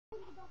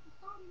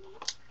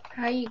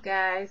Hi you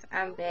guys,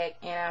 I'm back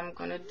and I'm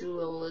gonna do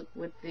a look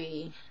with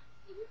the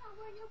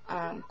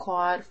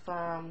quad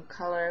from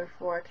Color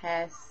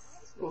Forecast,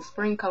 well,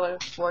 Spring Color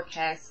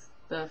Forecast,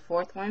 the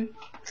fourth one,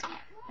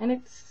 and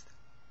it's,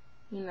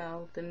 you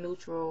know, the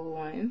neutral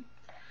one.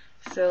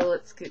 So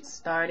let's get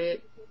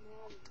started.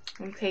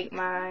 I'm gonna take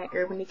my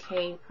Urban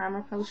Decay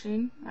primer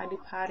potion. I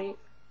depotted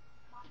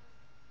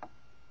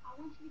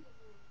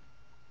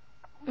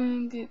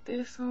and get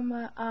this on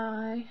my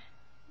eye.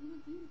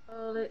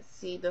 So let's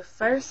see, the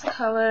first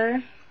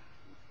color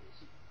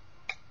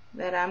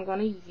that I'm going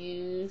to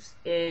use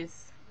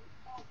is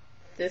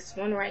this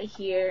one right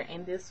here,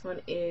 and this one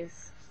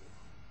is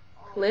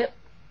Flip.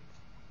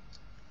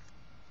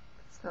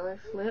 This color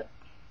Flip.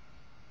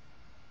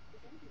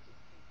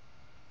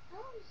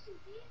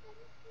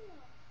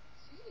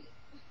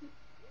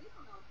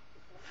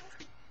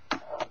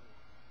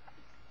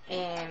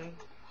 And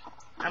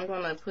I'm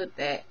going to put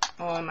that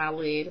on my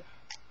lid.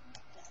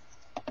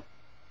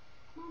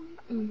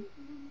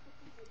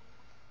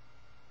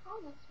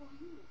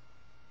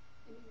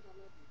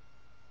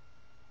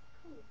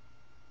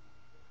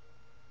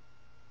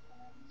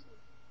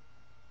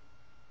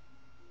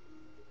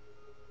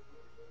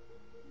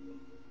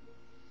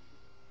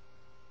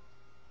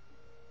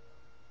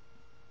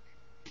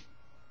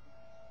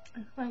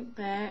 Like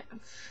that.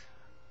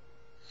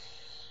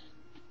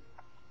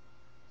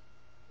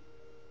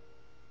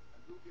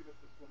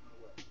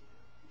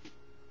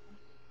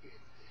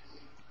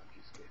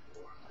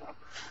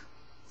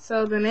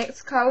 So the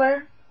next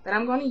color that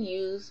I'm going to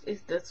use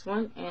is this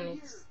one, and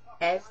it's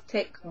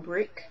Aztec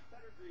Brick.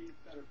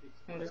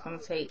 I'm just going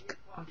to take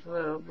a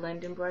little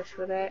blending brush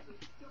for that.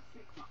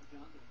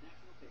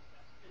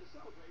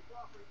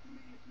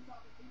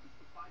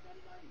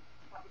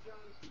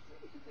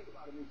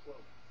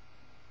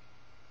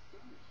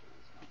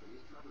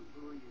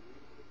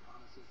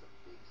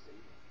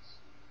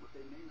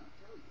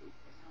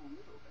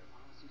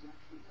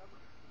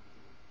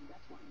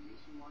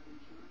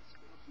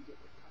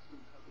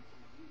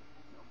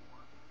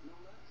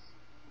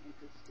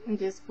 And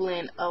just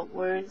blend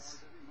upwards.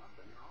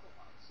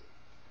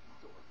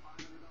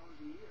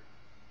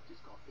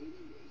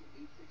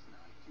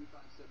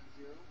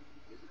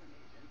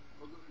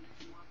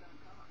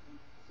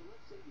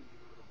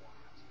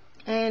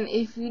 And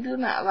if you do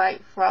not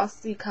like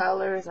frosty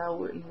colors, I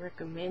wouldn't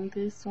recommend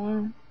this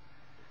one,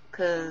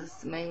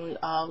 because mainly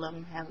all of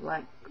them have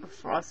like a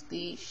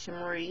frosty,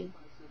 shimmery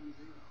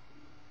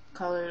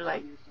color,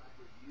 like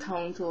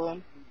tone to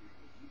them.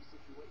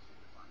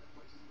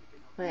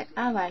 But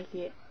I like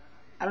it.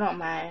 I don't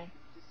mind,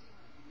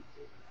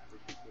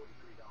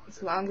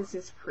 as long as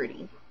it's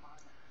pretty.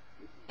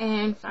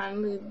 And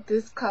finally,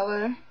 this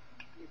color,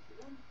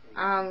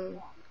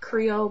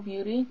 Creole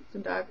Beauty, the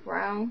dark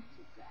brown.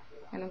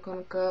 And I'm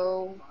gonna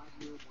go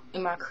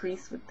in my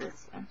crease with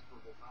this one.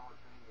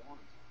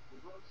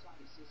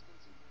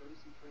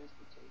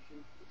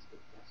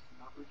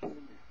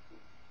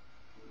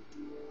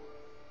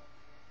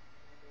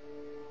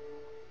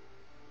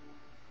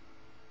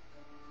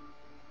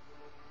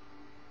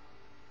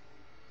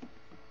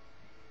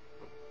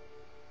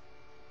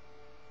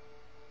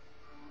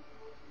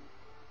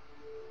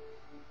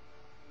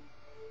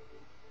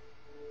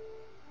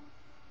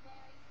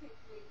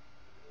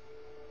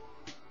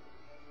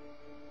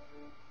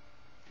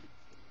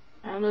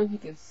 I don't know if you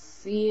can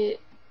see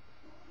it,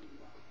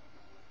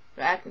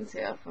 but I can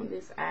tell from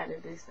this eye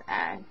to this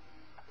eye.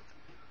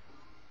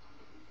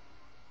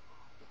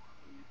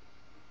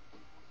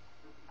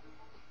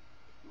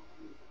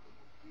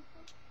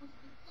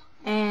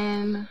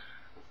 And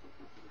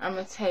I'm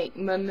going to take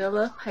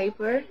manila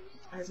paper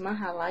as my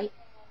highlight.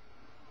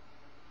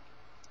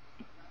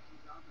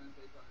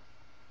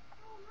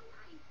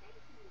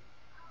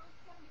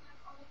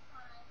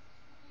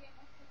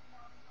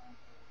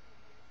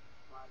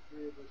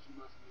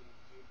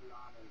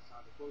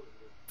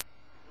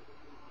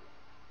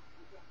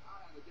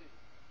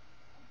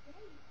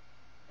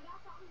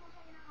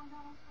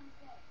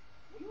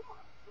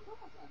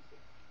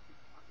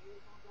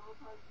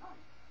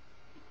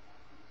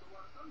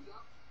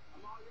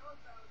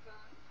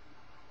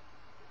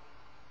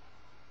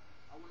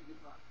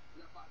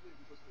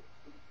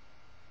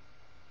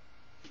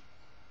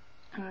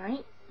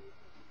 Alright.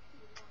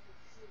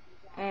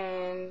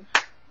 And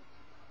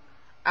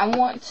I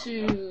want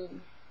to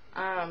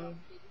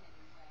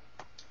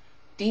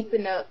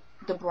deepen up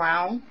the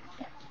brown,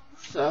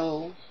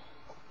 so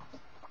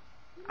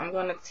I'm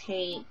going to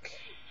take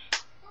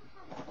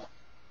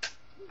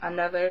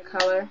another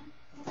color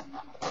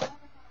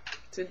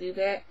to do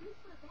that.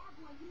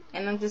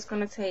 And I'm just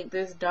going to take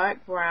this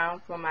dark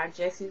brown from my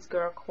Jessie's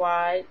Girl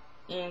Quad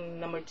in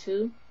number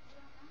 2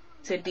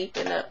 to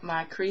deepen up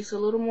my crease a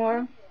little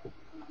more,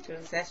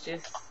 because that's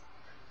just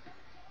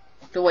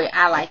the way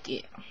I like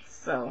it.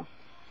 So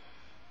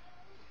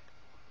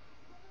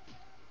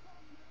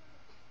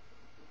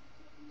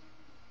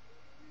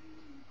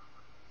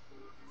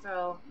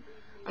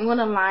I'm going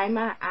to line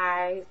my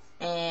eyes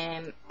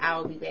and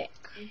I'll be back.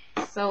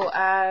 So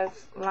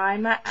I've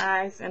lined my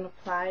eyes and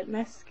applied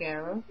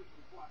mascara.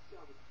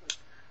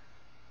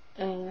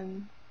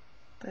 And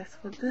that's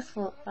what this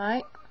looks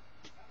like.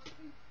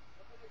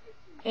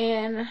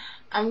 And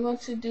I'm going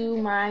to do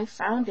my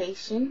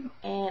foundation,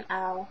 and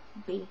I'll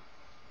be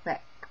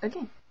back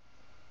again.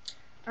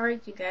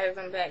 Alright, you guys,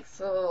 I'm back.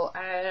 So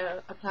I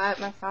applied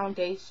my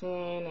foundation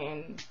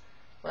and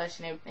blush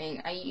and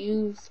everything. I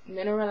used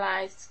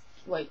mineralize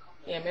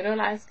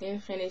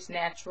skinfinish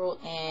natural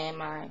and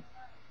my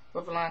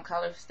revlon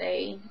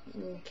colorstay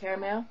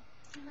caramel.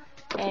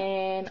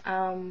 And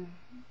on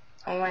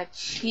my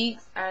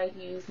cheeks, I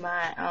use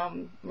my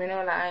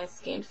mineralize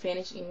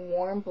skinfinish in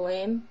warm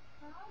blend.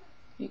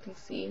 You can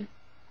see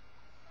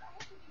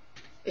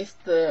it's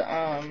the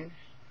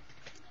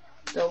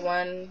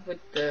one with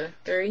the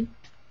 3,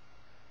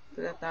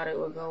 because I thought it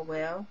would go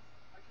well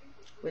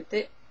with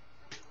it.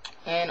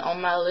 And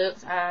on my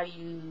lips, I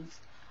use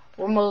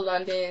Remmel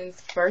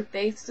London's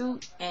birthday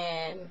suit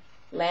and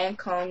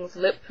Lancome's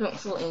lip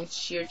pencil in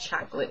sheer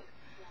chocolate.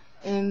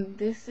 And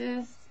this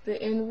is the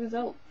end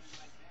result.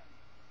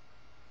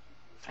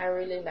 I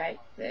really like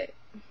that.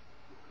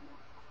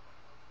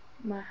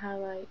 My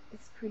highlight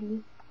is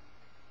pretty.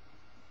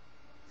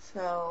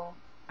 So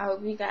I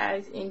hope you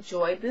guys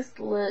enjoyed this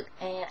look,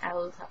 and I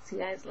will talk to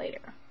you guys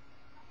later.